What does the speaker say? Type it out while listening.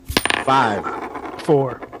5,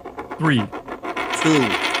 4, 3, 2. 1.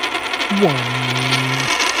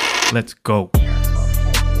 let's go.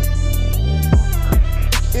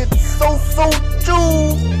 It's so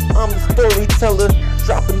true. I'm the storyteller,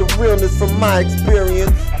 dropping the realness from my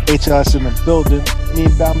experience. HLS in the building. Me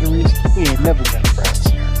and Boundaries, we ain't never been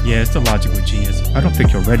friends. Yeah, it's the logical genius. I don't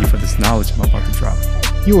think you're ready for this knowledge I'm about to drop.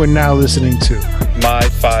 You are now listening to My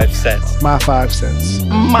 5 cents. My 5 Cents.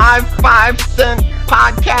 My 5 Cent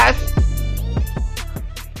Podcast.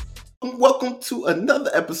 Welcome to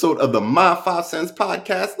another episode of the My 5 Cents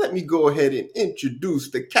Podcast. Let me go ahead and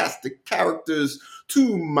introduce the cast of characters.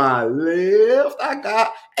 To my left, I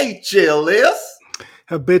got HLS.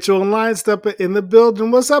 Habitual line stepper in the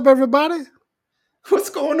building. What's up, everybody? What's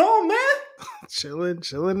going on, man?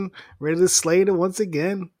 Chilling. Ready to slay it once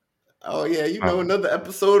again. Oh, yeah, you know, another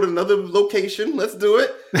episode, another location. Let's do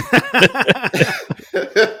it.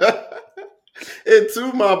 And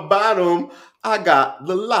to my bottom, I got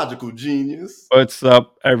the logical genius. What's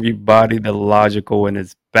up, everybody? The logical one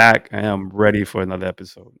is back. I am ready for another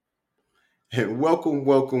episode. And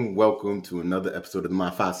welcome to another episode of the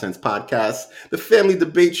My 5 Cents Podcast, the family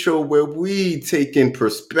debate show where we take in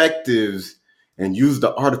perspectives and use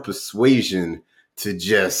the art of persuasion to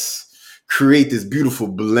just create this beautiful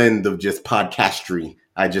blend of just podcastry.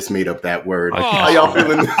 I just made up that word. How y'all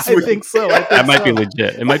feeling this week? I think so. That might be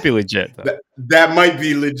legit. It might be legit. That might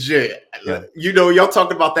be legit. Yeah. You know, y'all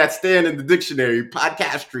talking about that stand in the dictionary,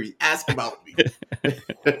 podcastry. Ask about me.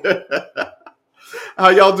 How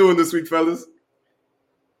y'all doing this week, fellas?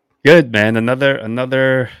 Good, man.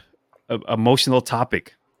 Another emotional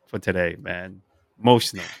topic for today, man.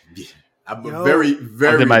 Emotional. I'm Yo, very I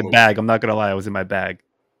was in my emotional. bag. I'm not gonna lie. I was in my bag.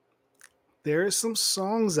 There are some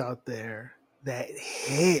songs out there that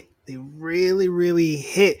hit. They really, really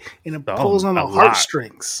hit. And it pulls on the a lot.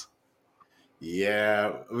 heartstrings.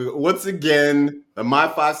 Yeah. Once again, the My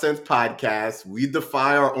 5 Cents Podcast, we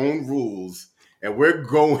defy our own rules, and we're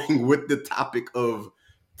going with the topic of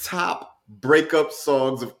top breakup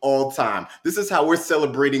songs of all time. This is how we're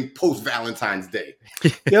celebrating post-Valentine's Day.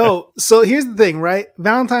 Yo, so here's the thing, right?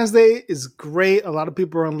 Valentine's Day is great. A lot of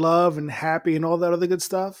people are in love and happy and all that other good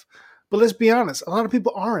stuff. But let's be honest, a lot of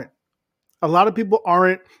people aren't. A lot of people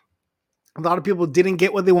didn't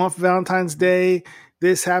get what they want for Valentine's Day.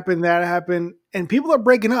 This happened, that happened. And people are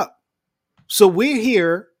breaking up. So we're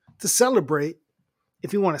here to celebrate,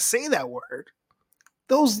 if you want to say that word,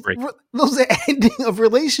 those are ending of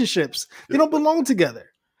relationships. They don't belong together.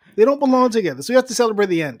 So you have to celebrate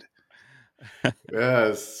the end.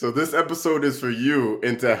 Yes. So this episode is for you.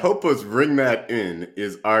 And to help us ring that in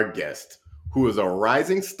is our guest, who is a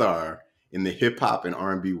rising star in the hip hop and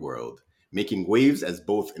R&B world, making waves as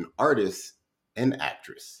both an artist and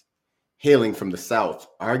actress. Hailing from the South,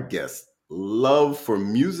 our guest's love for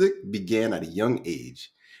music began at a young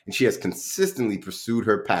age, and she has consistently pursued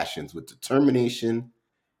her passions with determination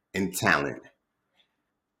and talent.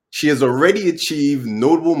 She has already achieved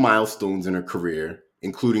notable milestones in her career,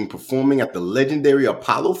 including performing at the legendary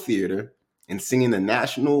Apollo Theater and singing the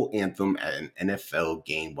national anthem at an NFL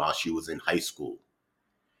game while she was in high school.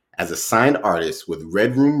 As a signed artist with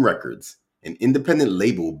Red Room Records, an independent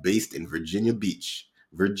label based in Virginia Beach,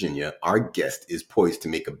 Virginia, our guest is poised to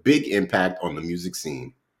make a big impact on the music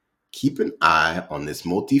scene. Keep an eye on this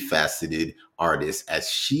multifaceted artist as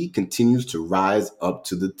she continues to rise up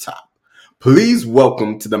to the top. Please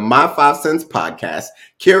welcome to the My 5 Cents Podcast,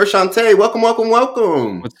 Kira Shante. Welcome.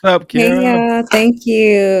 What's up, Kira? Hey, thank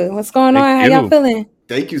you. What's going on? How y'all feeling?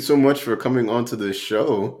 Thank you so much for coming onto the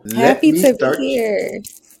show. Happy to be here.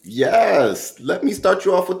 Yes. Let me start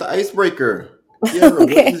you off with the icebreaker. Kira,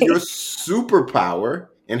 Okay. What is your superpower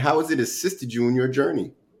and how has it assisted you in your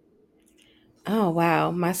journey? Oh, wow.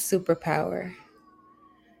 My superpower.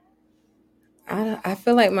 I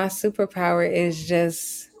feel like my superpower is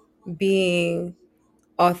just being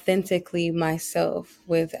authentically myself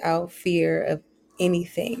without fear of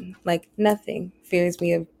anything. Like nothing fears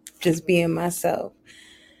me of just being myself.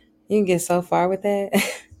 You can get so far with that.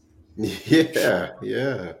 Yeah.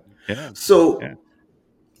 Yeah. So, Yeah.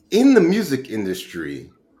 in the music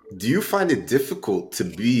industry, do you find it difficult to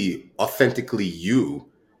be authentically you,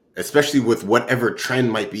 especially with whatever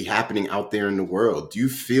trend might be happening out there in the world? Do you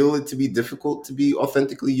feel it to be difficult to be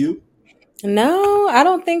authentically you? No, I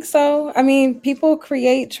don't think so. I mean, people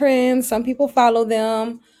create trends. Some people follow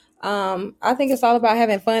them. I think it's all about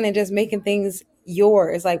having fun and just making things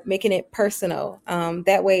yours, like making it personal.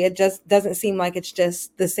 That way it just doesn't seem like it's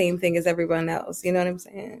just the same thing as everyone else. You know what I'm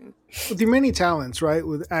saying? With your many talents, right?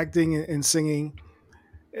 With acting and singing,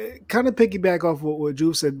 kind of piggyback off what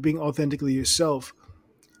Juve said, being authentically yourself.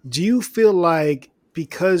 Do you feel like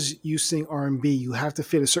because you sing R&B, you have to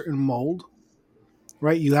fit a certain mold,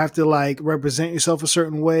 right? You have to like represent yourself a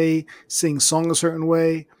certain way, sing song a certain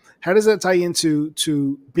way. How does that tie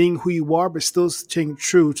into being who you are, but still staying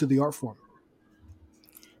true to the art form?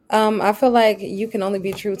 I feel like you can only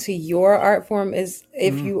be true to your art form is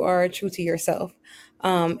if Mm. you are true to yourself.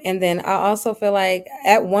 And then I also feel like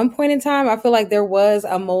at one point in time, I feel like there was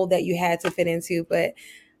a mold that you had to fit into, but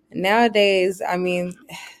nowadays, I mean,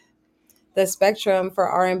 the spectrum for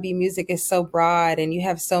R&B music is so broad, and you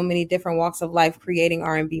have so many different walks of life creating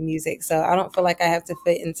R&B music. So I don't feel like I have to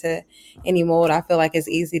fit into any mold. I feel like it's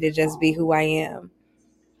easy to just be who I am.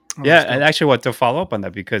 Oh, Yeah, that's and dope. actually, what to follow up on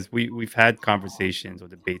that because we've had conversations or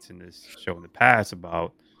debates in this show in the past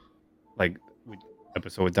about like with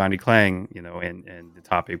episode with Donnie Klang, and the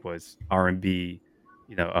topic was R&B,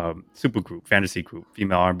 super group, fantasy group,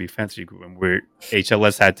 female R&B fantasy group, and where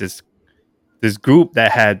HLS had this group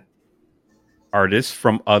that had artists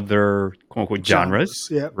from other quote unquote genres,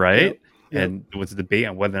 Yep. right? Yep. And there was a debate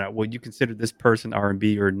on whether or not would you consider this person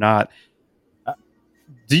R&B or not.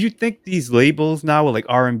 Do you think these labels now with like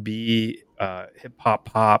R&B, hip hop,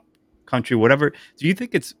 pop, country, whatever, do you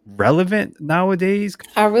think it's relevant nowadays?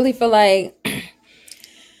 I really feel like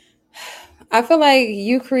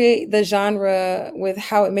you create the genre with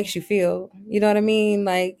how it makes you feel. You know what I mean?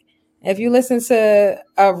 Like if you listen to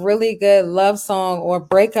a really good love song or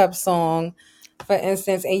breakup song, for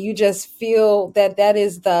instance, and you just feel that that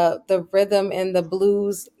is the rhythm and the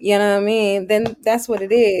blues, you know what I mean? Then that's what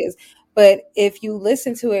it is. But if you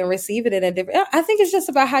listen to it and receive it in a different, I think it's just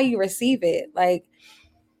about how you receive it. Like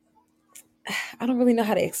I don't really know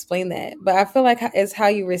how to explain that, but I feel like it's how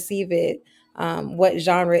you receive it, what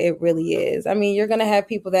genre it really is. I mean, you're going to have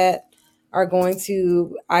people that are going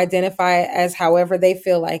to identify it as however they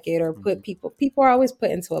feel like it, or put people are always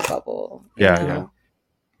put into a bubble, you Yeah, know?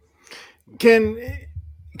 Can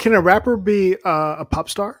a rapper be a pop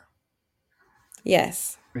star?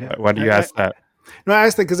 Yes. Yeah. Why do you ask that? No, I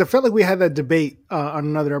asked that because I felt like we had that debate on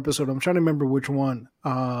another episode. I'm trying to remember which one.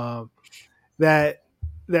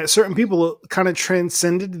 That certain people kind of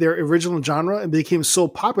transcended their original genre and became so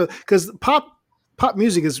popular because pop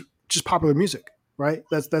music is just popular music, right?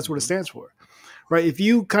 That's what it stands for, right? If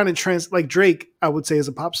you kind of like Drake, I would say is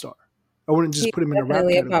a pop star. I wouldn't just He's put him in a rap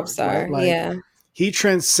definitely a category. pop star. Right? Like, Yeah. he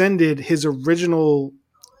transcended his original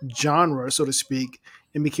genre, so to speak,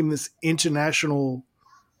 and became this international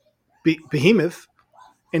behemoth.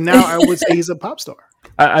 And now I would say he's a pop star.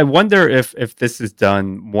 I wonder if this is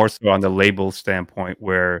done more so on the label standpoint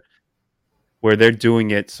where they're doing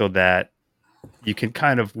it so that you can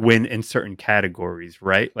kind of win in certain categories,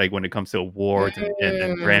 right? Like when it comes to awards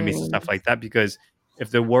and Grammys and stuff like that. Because if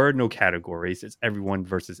there were no categories, it's everyone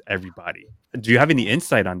versus everybody. Do you have any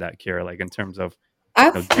insight on that, Kira? Like in terms of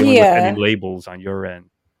dealing with any labels on your end?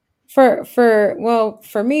 For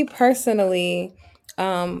me personally,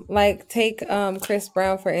 like take Chris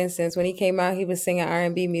Brown for instance. When he came out, he was singing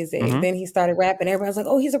R&B music. Mhm. Then he started rapping. Everybody's like,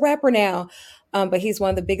 "Oh, he's a rapper now." But he's one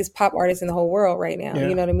of the biggest pop artists in the whole world right now. Yeah,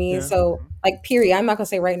 You know what I mean? yeah. So, like, period. I'm not gonna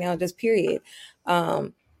say right now, just period.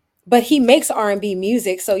 But he makes R&B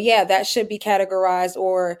music, so yeah, that should be categorized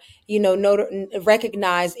or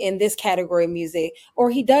recognized in this category of music. Or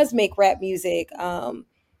he does make rap music.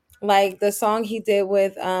 Like the song he did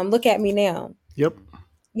with Look at Me Now. Yep.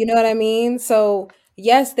 You know what I mean? So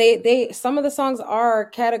yes, they some of the songs are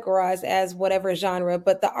categorized as whatever genre,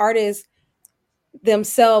 but the artists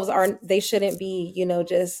themselves they shouldn't be,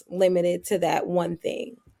 just limited to that one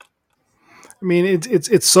thing. I mean,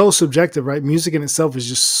 it's so subjective, right? Music in itself is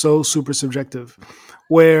just so super subjective.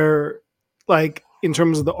 Where, like, in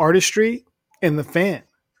terms of the artistry and the fan,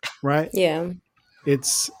 right? Yeah.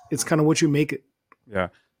 It's kind of what you make it. Yeah.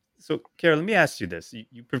 So, Kara, let me ask you this: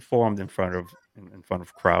 you performed in front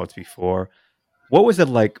of crowds before. What was it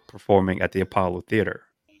like performing at the Apollo Theater?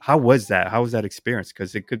 How was that? How was that experience?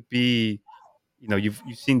 Because it could be, you've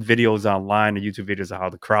seen videos online and YouTube videos of how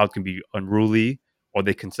the crowd can be unruly or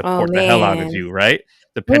they can Oh support the hell out of man. you, right?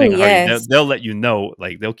 Oh Depending on how yes. they'll let you know,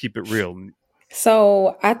 like they'll keep it real.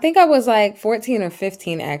 So I think I was like 14 or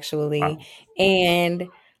 15 actually. Wow. And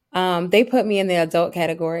they put me in the adult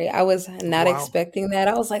category. I was not Wow. expecting that.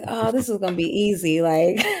 I was like, oh, this is gonna be easy.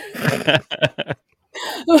 Like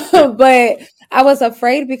but I was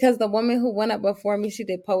afraid because the woman who went up before me, she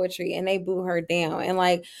did poetry and they booed her down. And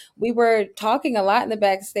like we were talking a lot in the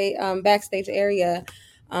backstage area.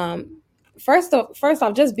 First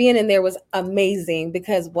off, just being in there was amazing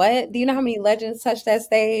because do you know how many legends touched that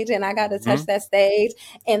stage? And I got to touch that stage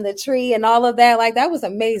and the tree and all of that. Like that was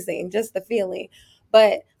amazing, just the feeling.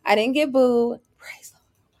 But I didn't get booed, praise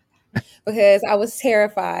the Lord, because I was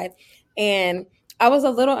terrified. And I was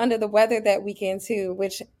a little under the weather that weekend too,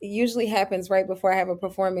 which usually happens right before I have a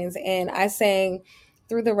performance. And I sang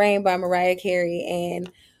 "Through the Rain" by Mariah Carey, and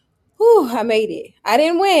whew, I made it. I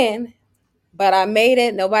didn't win, but I made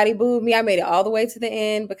it. Nobody booed me. I made it all the way to the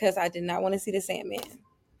end because I did not want to see the Sandman.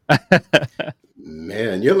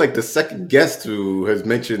 Man, you're like the second guest who has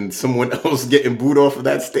mentioned someone else getting booed off of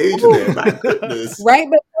that stage there. My goodness. Right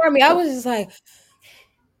before me, I was just like,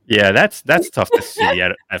 yeah, that's tough to see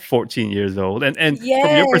at 14 years old. And from your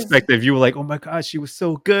yes. perspective, you were like, oh my gosh, she was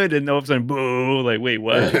so good. And all of a sudden, boo, like, wait,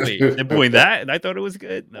 what? Wait, they're booing that? And I thought it was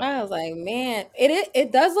good. No. I was like, man,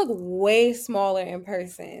 it does look way smaller in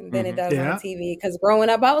person than it does Yeah. on TV. Because growing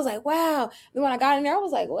up, I was like, wow. Then when I got in there, I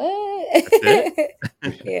was like,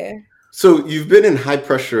 what? Yeah. So you've been in high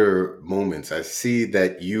pressure moments. I see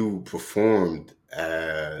that you performed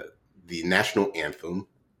the national anthem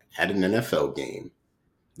at an NFL game.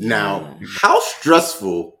 Now, how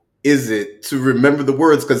stressful is it to remember the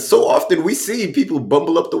words? Because so often we see people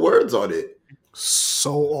bumble up the words on it.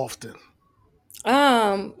 So often.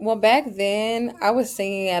 Well, back then I was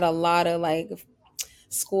singing at a lot of like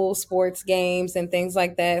school sports games and things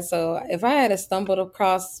like that. So if I had stumbled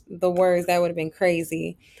across the words, that would have been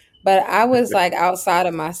crazy. But I was like outside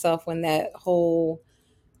of myself when that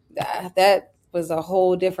was a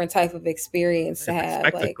whole different type of experience to have.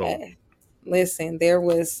 Spectacle. Like, listen, there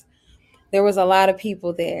was a lot of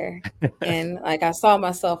people there, and like I saw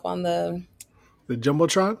myself on the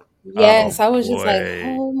Jumbotron. Yes, I was just like, boy.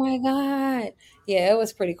 oh my God. Yeah, it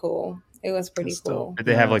was pretty cool. It was pretty That's cool. dope. Did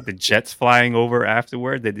they have like the jets flying over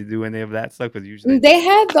afterward? Did they do any of that stuff? Because usually They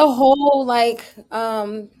had the whole like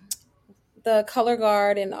the color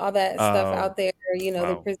guard and all that stuff Oh, out there, they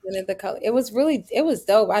wow. presented the color. It was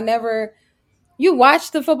dope. You watch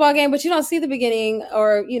the football game, but you don't see the beginning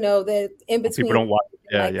or the in between. People don't watch it.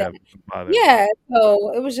 Yeah, like yeah. that. Bother. Yeah,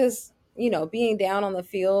 so it was just, being down on the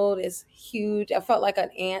field is huge. I felt like an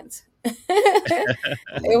ant.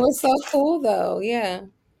 It was so cool though. Yeah.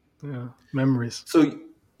 Yeah, memories. So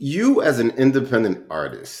you as an independent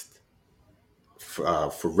artist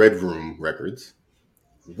for Red Room Records,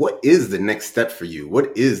 what is the next step for you?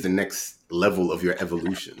 What is the next level of your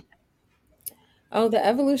evolution? Oh, the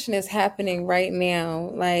evolution is happening right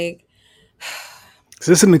now. Like, Is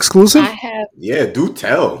this an exclusive? I have Yeah, do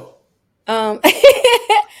tell. I'm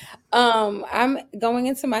going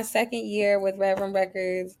into my second year with Red Room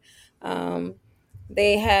Records.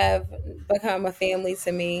 They have become a family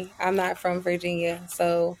to me. I'm not from Virginia,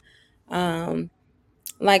 so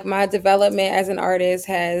like my development as an artist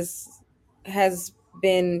has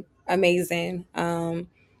been amazing.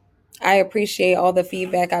 I appreciate all the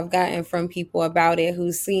feedback I've gotten from people about it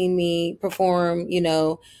who's seen me perform,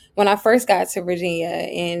 when I first got to Virginia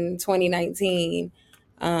in 2019.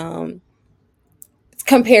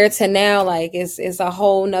 Compared to now, like it's a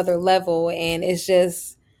whole nother level, and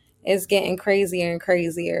it's getting crazier and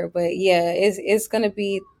crazier. But yeah, it's gonna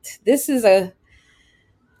be this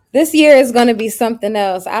year is gonna be something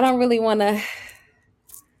else. I don't really wanna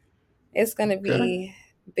it's gonna be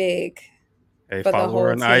big. Hey, For the follow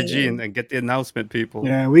her whole on IG team. and get the announcement, people.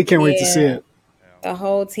 Yeah, we can't wait to see Yeah. it. The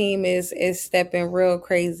whole team is stepping real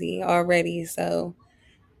crazy already. So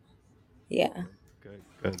yeah. Good.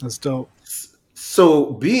 That's dope.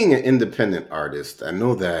 So being an independent artist, I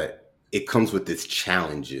know that it comes with its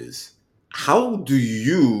challenges. How do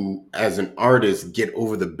you, as an artist, get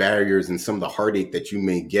over the barriers and some of the heartache that you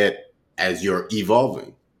may get as you're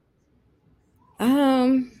evolving?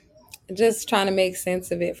 Just trying to make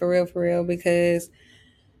sense of it for real, because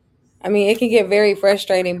I mean, it can get very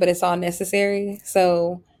frustrating, but it's all necessary.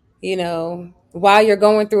 So, while you're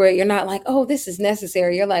going through it, you're not like, oh, this is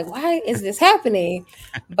necessary. You're like, why is this happening?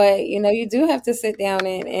 But, you do have to sit down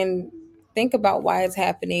and think about why it's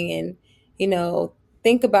happening, and,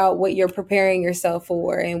 think about what you're preparing yourself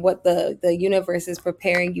for and what the universe is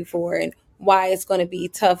preparing you for and why it's going to be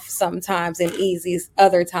tough sometimes and easy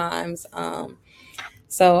other times.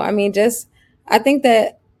 So, I mean, I think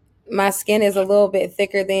that my skin is a little bit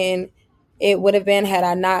thicker than it would have been had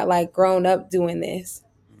I not like grown up doing this,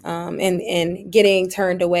 and getting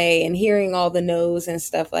turned away and hearing all the no's and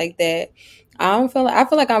stuff like that. I feel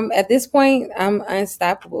like I'm at this point, I'm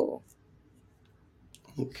unstoppable.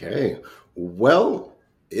 Okay. Well,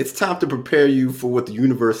 it's time to prepare you for what the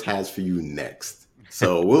universe has for you next.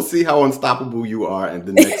 So we'll see how unstoppable you are in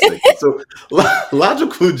the next segment. So,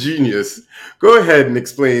 Logical Genius, go ahead and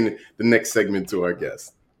explain the next segment to our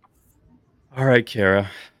guest. All right, Kara.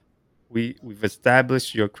 We've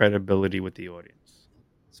established your credibility with the audience.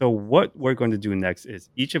 So what we're going to do next is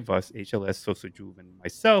each of us, HLS, Sosajuve, and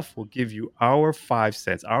myself, will give you our 5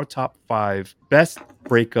 cents, our top 5 best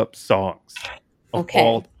breakup songs. of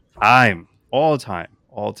Okay. all time.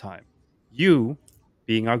 You,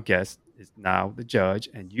 being our guest, is now the judge,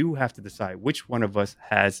 and you have to decide which one of us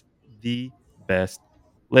has the best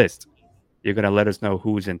list. You're gonna let us know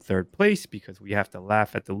who's in third place because we have to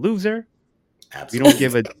laugh at the loser. We don't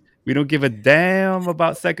give Absolutely. we don't give a damn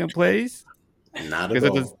about second place Not at because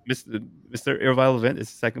it does, all. Mr. Irrelevant is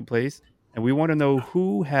second place, and we want to know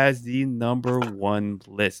who has the number one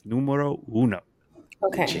list, numero uno. The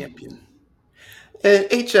Okay. champion. And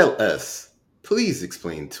HLS, please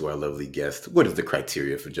explain to our lovely guest what is the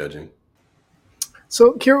criteria for judging.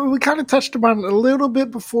 So, Kira, we kind of touched upon it a little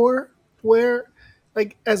bit before, where,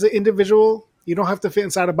 like, as an individual, you don't have to fit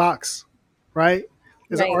inside a box, right?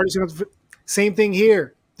 As an Right. artist, you don't have to fit. Same thing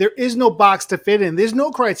here. There is no box to fit in. There's no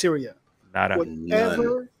criteria. Nada.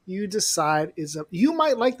 Whatever you decide is up. You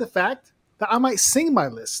might like the fact that I might sing my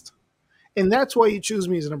list, and that's why you choose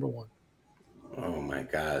me as number one. Oh my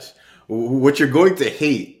gosh. What you're going to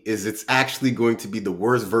hate is it's actually going to be the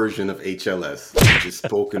worst version of HLS, which is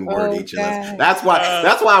spoken word Oh, HLS. God. That's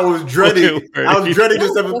why I was dreading. Spoken I was word. dreading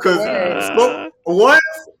this episode because once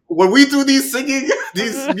when we do these singing,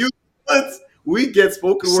 these music ones, we get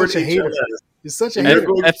spoken You're word such a hater. HLS. You're such a And you're hater.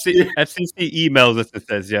 going to- FCC emails us and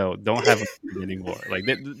says, "Yo, don't have them anymore." Like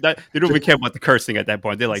they don't even care about the cursing at that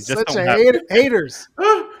point. They're like, "Just Such don't a have." hater. Haters.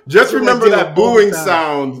 Just That's what I remember deal that with all the booing time.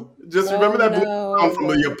 sound. Just Oh, remember that booing no. sound from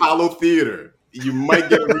the Apollo Theater. You might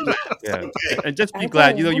get a relapse. Yeah. Okay. And just be I glad.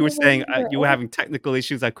 don't You know, you were saying remember. you were having technical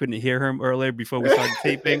issues. I couldn't hear him earlier before we started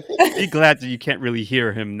taping. Be glad that you can't really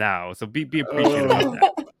hear him now. So be appreciative of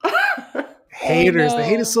that. Haters. no. The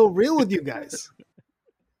hate is so real with you guys.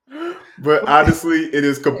 But honestly, it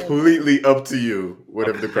is completely up to you,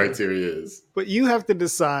 whatever the criteria is. But you have to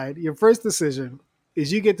decide. Your first decision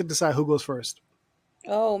is you get to decide who goes first.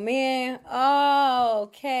 Oh man. Oh,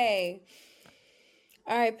 okay.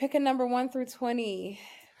 All right. Pick a number 1 through 20.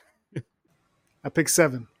 I picked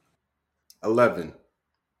 7. 11.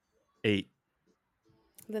 8.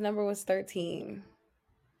 The number was 13.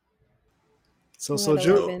 So I'm so at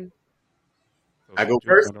Drew. 11. I go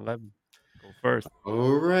Drew's first? on 11. Go first.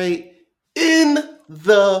 All right. In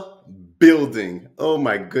the building. Oh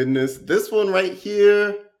my goodness. This one right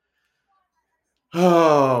here.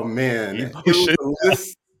 Oh man. It was Emotion. a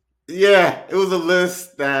list. Yeah, it was a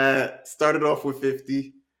list that started off with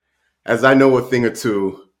 50, as I know a thing or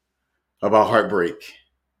two about heartbreak.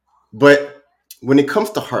 But when it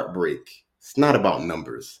comes to heartbreak, it's not about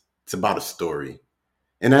numbers. It's about a story.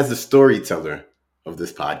 And as the storyteller of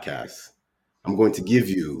this podcast, I'm going to give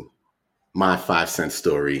you my 5-cent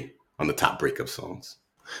story on the top breakup songs.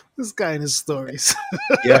 This guy and his stories.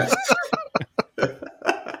 Yes.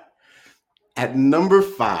 At number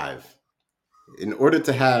 5, in order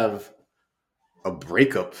to have a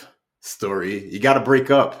breakup story, you got to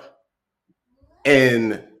break up.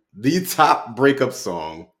 And the top breakup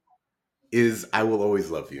song is I Will Always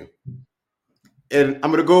Love You. And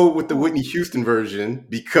I'm going to go with the Whitney Houston version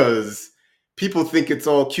because people think it's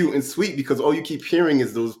all cute and sweet because all you keep hearing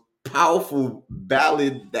is those powerful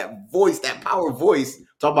ballad, that voice, that power voice,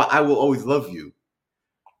 talk about I Will Always Love You.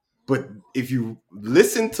 But if you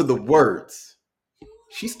listen to the words,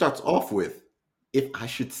 she starts off with, if I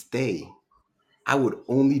should stay, I would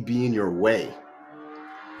only be in your way.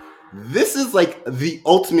 This is like the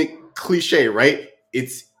ultimate cliche, right?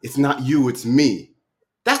 It's not you, it's me.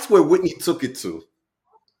 That's where Whitney took it to.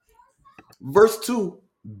 Verse 2,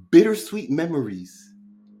 bittersweet memories.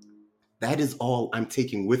 That is all I'm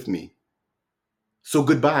taking with me. So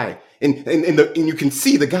goodbye. And you can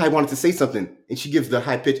see the guy wanted to say something. And she gives the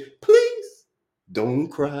high pitch, please don't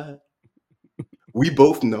cry. We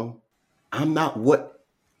both know I'm not what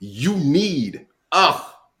you need. Ugh.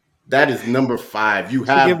 That is number 5. You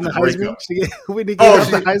She have gave him the the breakup. Heisman. Whitney gave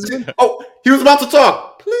him the Heisman. Oh, he was about to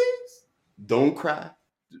talk. Please don't cry.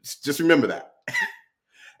 Just remember that.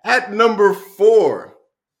 At number 4,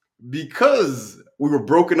 because we were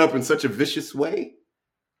broken up in such a vicious way,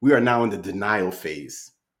 we are now in the denial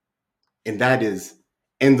phase. And that is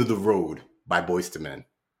End of the Road by Boyz II Men.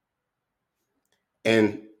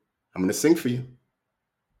 And I'm going to sing for you.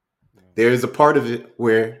 There is a part of it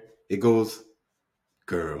where it goes,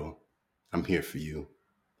 girl, I'm here for you.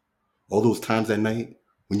 All those times that night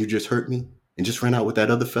when you just hurt me and just ran out with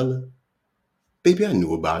that other fella, baby, I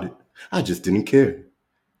knew about it. I just didn't care.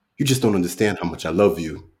 You just don't understand how much I love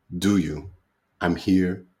you, do you? I'm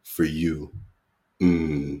here for you.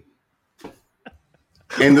 End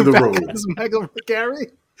of the road. It's Michael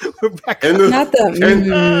McCary. We're back. End of, Not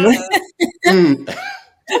the.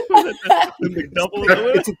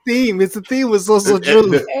 It's a theme. It's a theme with So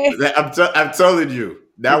True. I'm telling you.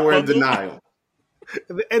 Now we're in denial.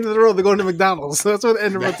 At the end of the road, they're going to McDonald's. So that's where the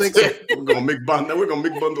end of the road takes them. We're gonna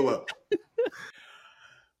make bundle up.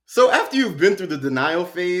 So after you've been through the denial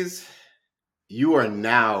phase, you are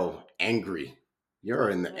now angry. You're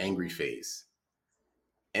in the angry phase.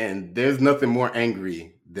 And there's nothing more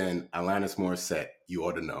angry than Alanis Morissette. You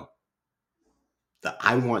ought to know.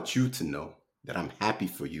 I want you to know that I'm happy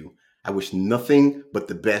for you. I wish nothing but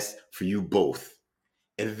the best for you both.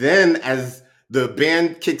 And then as the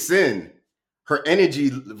band kicks in, her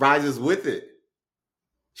energy rises with it.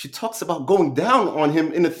 She talks about going down on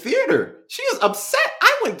him in the theater. She is upset.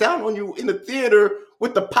 I went down on you in the theater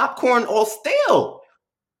with the popcorn all stale.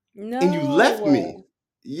 No. And you left me.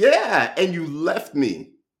 Yeah, and you left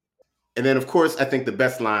me. And then, of course, I think the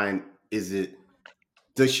best line is it,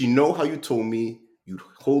 does she know how you told me you'd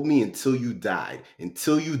hold me until you died?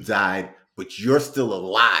 Until you died, but you're still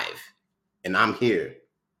alive. And I'm here.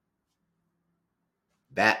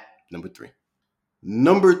 That, number 3.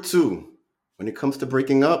 Number 2, when it comes to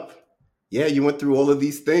breaking up, yeah, you went through all of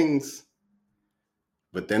these things.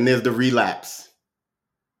 But then there's the relapse.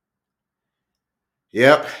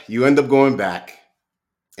 Yep, you end up going back.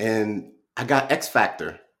 And I got X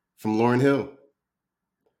Factor from Lauryn Hill.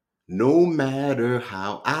 No matter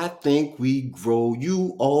how I think we grow,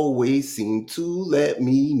 you always seem to let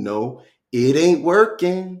me know it ain't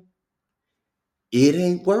working. It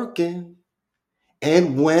ain't working.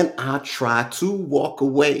 And when I try to walk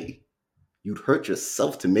away, you'd hurt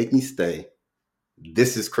yourself to make me stay.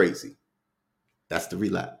 This is crazy. That's the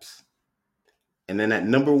relapse. And then at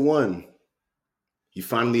number 1, you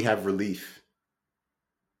finally have relief.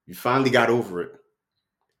 You finally got over it.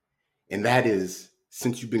 And that is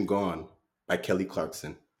Since You've Been Gone by Kelly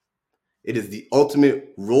Clarkson. It is the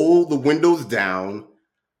ultimate roll the windows down,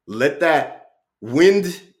 let that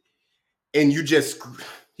wind, and you just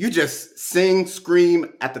sing,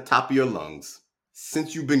 scream at the top of your lungs.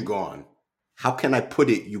 Since you've been gone. How can I put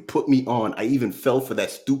it? You put me on. I even fell for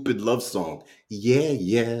that stupid love song.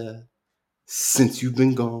 Yeah. Since you've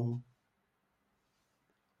been gone.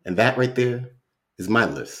 And that right there is my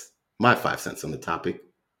list. My 5 cents on the topic.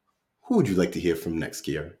 Who would you like to hear from next,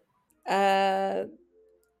 Kiara?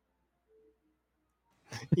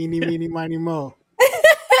 Eeny, meeny, miny, mo.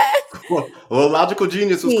 Well, Logical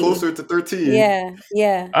Genius was closer to 13.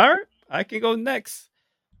 Yeah. All right, I can go next.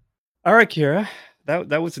 All right, Kiara.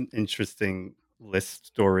 That was an interesting list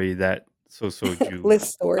story that Soju.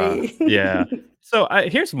 List story. Yeah. So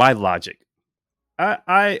here's my logic.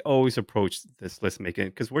 I always approach this list making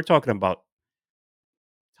because we're talking about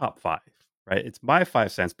top 5, right? It's my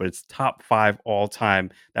 5 cents, but it's top 5 all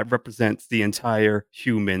time that represents the entire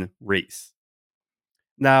human race.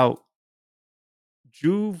 Now,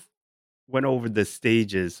 Juve went over the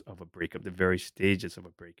stages of a breakup, the various stages of a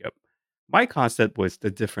breakup. My concept was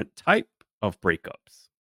the different type of breakups.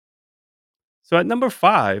 So at number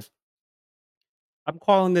 5, I'm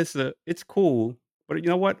calling this it's cool, but you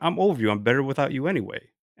know what? I'm over you. I'm better without you anyway.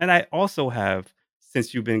 And I also have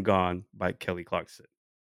Since You've Been Gone by Kelly Clarkson.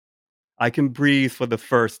 I can breathe for the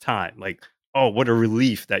first time. Like, oh, what a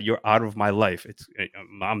relief that you're out of my life.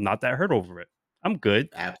 I'm not that hurt over it. I'm good.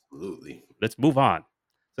 Absolutely. Let's move on.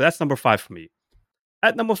 So that's number 5 for me.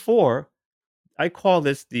 At number 4, I call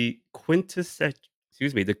this the quintessential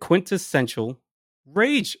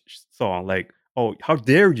rage song. Like, oh, how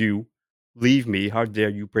dare you leave me? How dare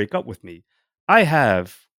you break up with me? I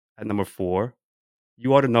have at number 4,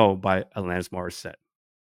 You Ought to Know by Alanis Morissette.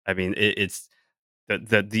 I mean, it's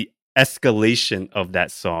the escalation of that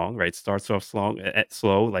song, right? Starts off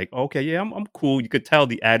slow, like, okay, yeah, I'm cool. You could tell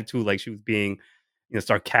the attitude, like she was being,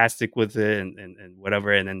 sarcastic with it and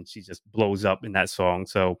whatever, and then she just blows up in that song.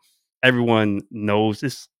 So everyone knows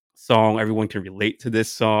this song. Everyone can relate to this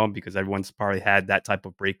song because everyone's probably had that type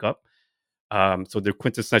of breakup. So the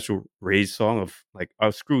quintessential rage song of like,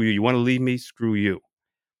 oh, screw you. You want to leave me? Screw you.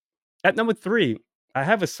 At number 3, I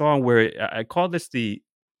have a song where I call this the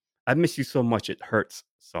I Miss You So Much It Hurts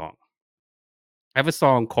song. I have a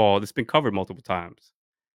song called, it's been covered multiple times,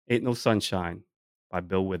 Ain't No Sunshine by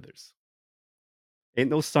Bill Withers. Ain't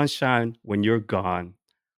no sunshine when you're gone.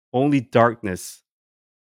 Only darkness.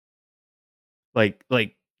 Like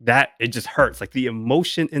that, it just hurts. Like the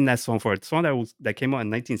emotion in that song, for a song that came out in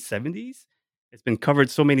 1970s, it's been covered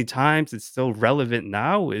so many times. It's still relevant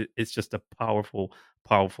now. It's just a powerful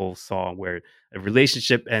song where a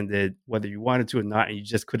relationship ended, whether you wanted to or not, and you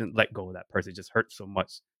just couldn't let go of that person. It just hurt so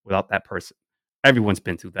much without that person. Everyone's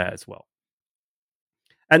been through that as well.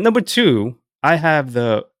 At number 2, I have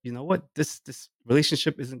you know what, this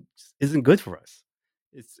relationship isn't good for us.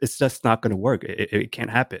 It's just not going to work. It can't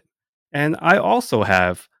happen. And I also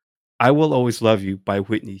have I Will Always Love You by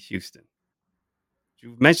Whitney Houston.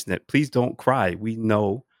 You've mentioned it. Please don't cry. We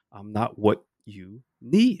know I'm not what you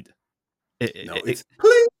need. It's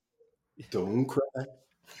please don't cry.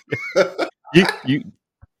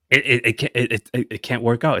 It can't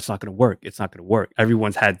work out. It's not going to work. It's not going to work.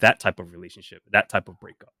 Everyone's had that type of relationship, that type of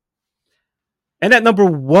breakup. And at number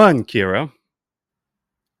 1, Kira,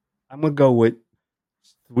 I'm going to go with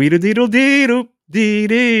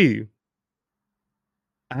Sweet-a-deedle-deedle-dee-dee.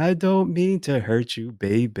 I don't mean to hurt you,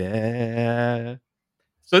 baby.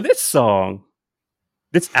 So this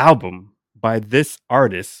album by this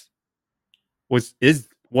artist is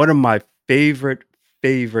one of my favorite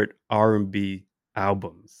R&B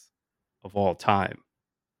albums of all time.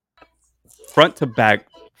 Front to back,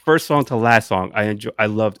 first song to last song, I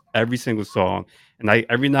loved every single song, and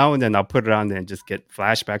every now and then I'll put it on there and just get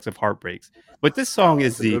flashbacks of heartbreaks. But this song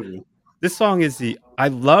is the I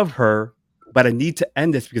love her, but I need to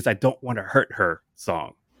end this because I don't want to hurt her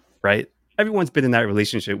song, right? Everyone's been in that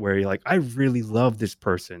relationship where you're like, I really love this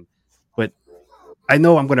person, but I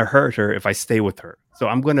know I'm going to hurt her if I stay with her. So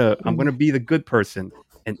I'm going to be the good person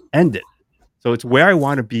and end it. So it's Where I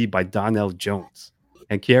Want to Be by Donell Jones.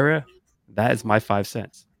 And Kiara, that is my 5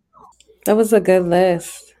 cents. That was a good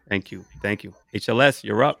list. Thank you. HLS,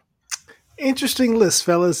 you're up. Interesting list,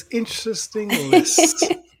 fellas. Interesting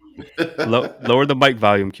list. Lower the mic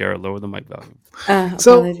volume, Kiara. Lower the mic volume.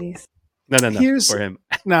 Apologies. No. For him.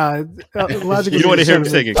 Nah, logically, you don't want to hear him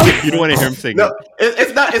singing. You don't want to hear him singing. No,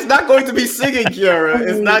 it's not going to be singing, Kiara.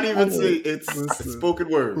 It's not even singing. It's spoken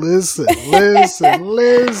word. Listen.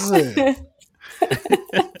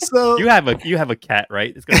 So you have a cat,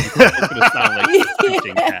 right? It's gonna sound like a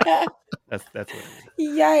screeching cat. That's what it is.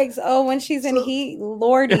 Yikes! Oh, when she's in heat,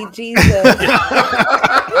 Lordy Jesus!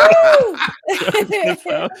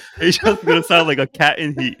 It's just gonna sound like a cat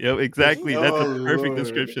in heat. Exactly. That's a perfect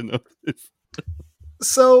description of this.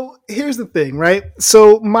 So here's the thing, right?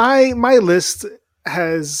 So my list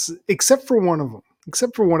has, except for one of them,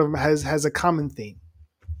 has a common theme.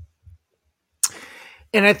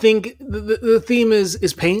 And I think the theme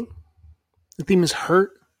is pain. The theme is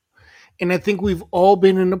hurt. And I think we've all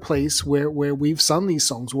been in a place where we've sung these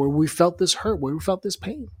songs, where we felt this hurt, where we felt this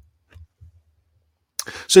pain.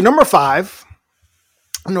 So number 5,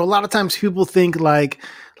 a lot of times people think like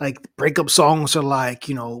breakup songs are like,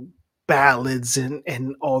 ballads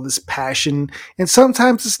and all this passion. And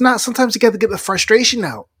sometimes it's not. Sometimes you got to get the frustration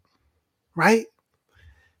out, right?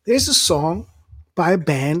 There's a song by a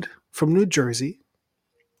band from New Jersey.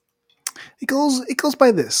 It goes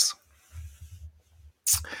by this.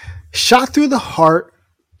 Shot through the heart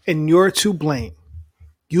and you're to blame.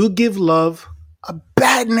 You give love a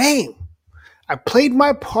bad name. I played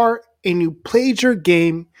my part and you played your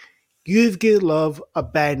game. You've given love a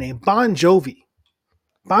bad name. Bon Jovi.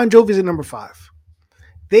 Bon Jovi's at number 5.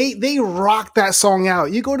 They rock that song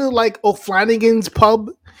out. You go to like O'Flanagan's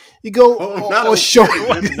pub. You go you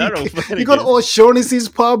go to O'Shaughnessy's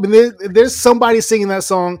pub, and there's somebody singing that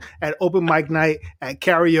song at open mic night, at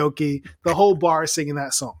karaoke. The whole bar is singing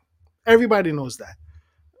that song. Everybody knows that.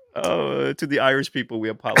 Oh, to the Irish people, we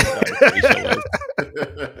apologize.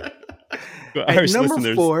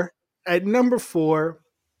 At number 4,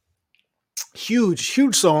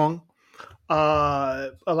 huge song.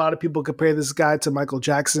 A lot of people compare this guy to Michael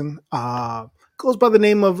Jackson. Goes by the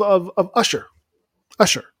name of Usher.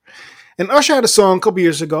 And Usher had a song a couple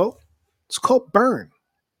years ago. It's called Burn.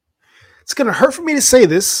 It's going to hurt for me to say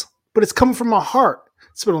this, but it's coming from my heart.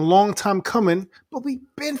 It's been a long time coming, but we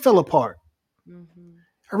been fell apart. Mm-hmm.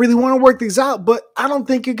 I really want to work these out, but I don't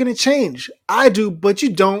think you're going to change. I do, but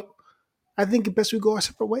you don't. I think it's best we go our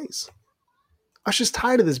separate ways. Usher's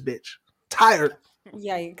tired of this bitch. Tired.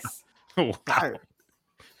 Yikes. Wow. Tired.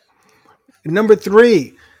 And number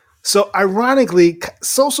 3. So ironically,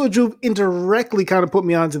 Soso Juve indirectly kind of put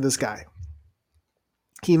me onto this guy.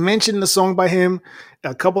 He mentioned the song by him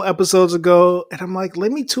a couple episodes ago, and I'm like,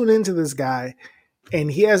 let me tune into this guy.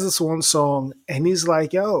 And he has this one song, and he's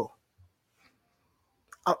like, yo,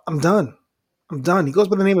 I'm done. He goes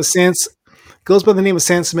by the name of Sam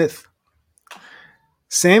Smith.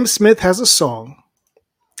 Sam Smith has a song,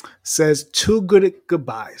 says, too good at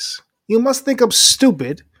goodbyes. You must think I'm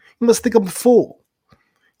stupid. You must think I'm a fool.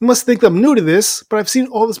 You must think I'm new to this, but I've seen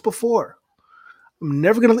all this before. I'm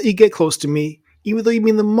never going to let you get close to me, even though you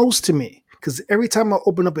mean the most to me, because every time I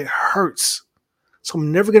open up, it hurts. So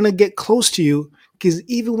I'm never going to get close to you, because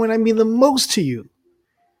even when I mean the most to you,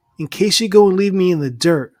 in case you go and leave me in the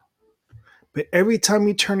dirt. But every time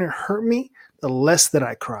you turn and hurt me, the less that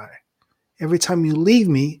I cry. Every time you leave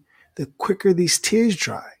me, the quicker these tears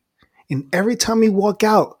dry. And every time you walk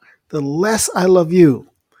out, the less I love you.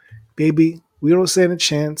 Baby, we don't stand a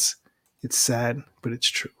chance. It's sad but it's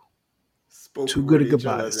true. Spoken Too good word at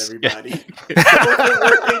HLS, goodbyes. everybody. Spoken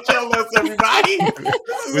word HLS, everybody.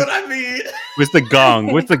 This is what I mean. Where's the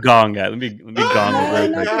gong? Where's the gong at? Let me gong Oh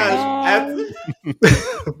it my real quick.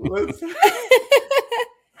 gosh.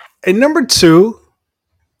 And number 2,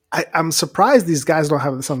 I'm surprised these guys don't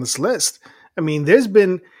have this on this list. I mean,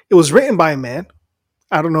 it was written by a man.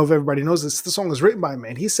 I don't know if everybody knows this. The song was written by a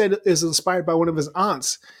man. He said it was inspired by one of his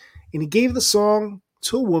aunts. And he gave the song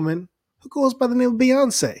to a woman who goes by the name of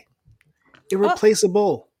Beyonce.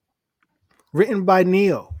 Irreplaceable. Written by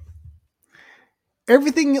Neo.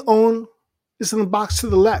 Everything you own is in the box to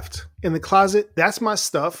the left. In the closet, that's my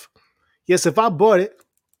stuff. Yes, if I bought it,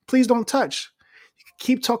 please don't touch. You can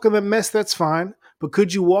keep talking that mess, that's fine. But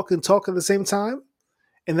could you walk and talk at the same time?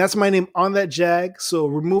 And that's my name on that Jag. So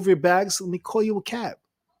remove your bags. Let me call you a cab.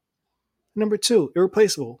 Number 2,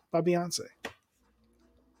 Irreplaceable by Beyonce.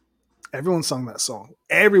 Everyone sung that song.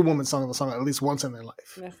 Every woman sung the song at least once in their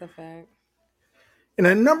life. That's a fact. And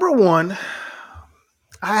at number 1,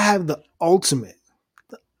 I have the ultimate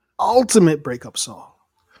breakup song.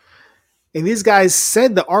 And these guys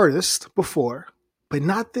said the artist before, but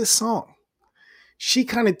not this song. She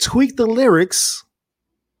kind of tweaked the lyrics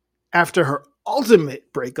after her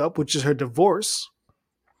ultimate breakup, which is her divorce.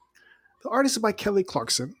 The artist is by Kelly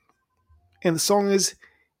Clarkson. And the song is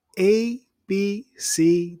ABCDEFU.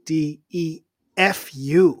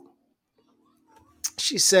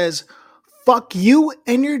 She says, fuck you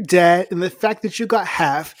and your dad and the fact that you got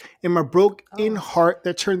half and my broken heart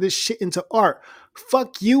that turned this shit into art.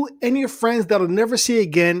 Fuck you and your friends that'll never see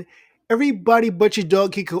again. Everybody but your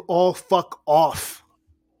dog, he could all fuck off.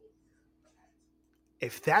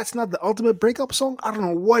 If that's not the ultimate breakup song, I don't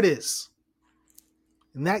know what is.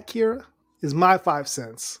 And that, Kira, is my 5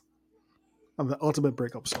 cents of the ultimate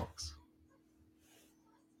breakup songs.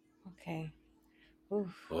 Okay.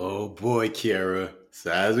 Oof. Oh boy, Kiara.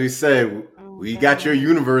 So as we said, we got your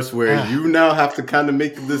universe where you now have to kind of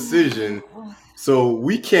make a decision. So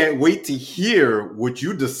we can't wait to hear what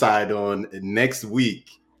you decide on next week.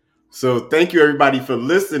 So thank you everybody for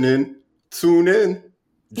listening. Tune in.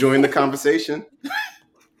 Join the conversation.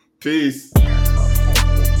 Peace.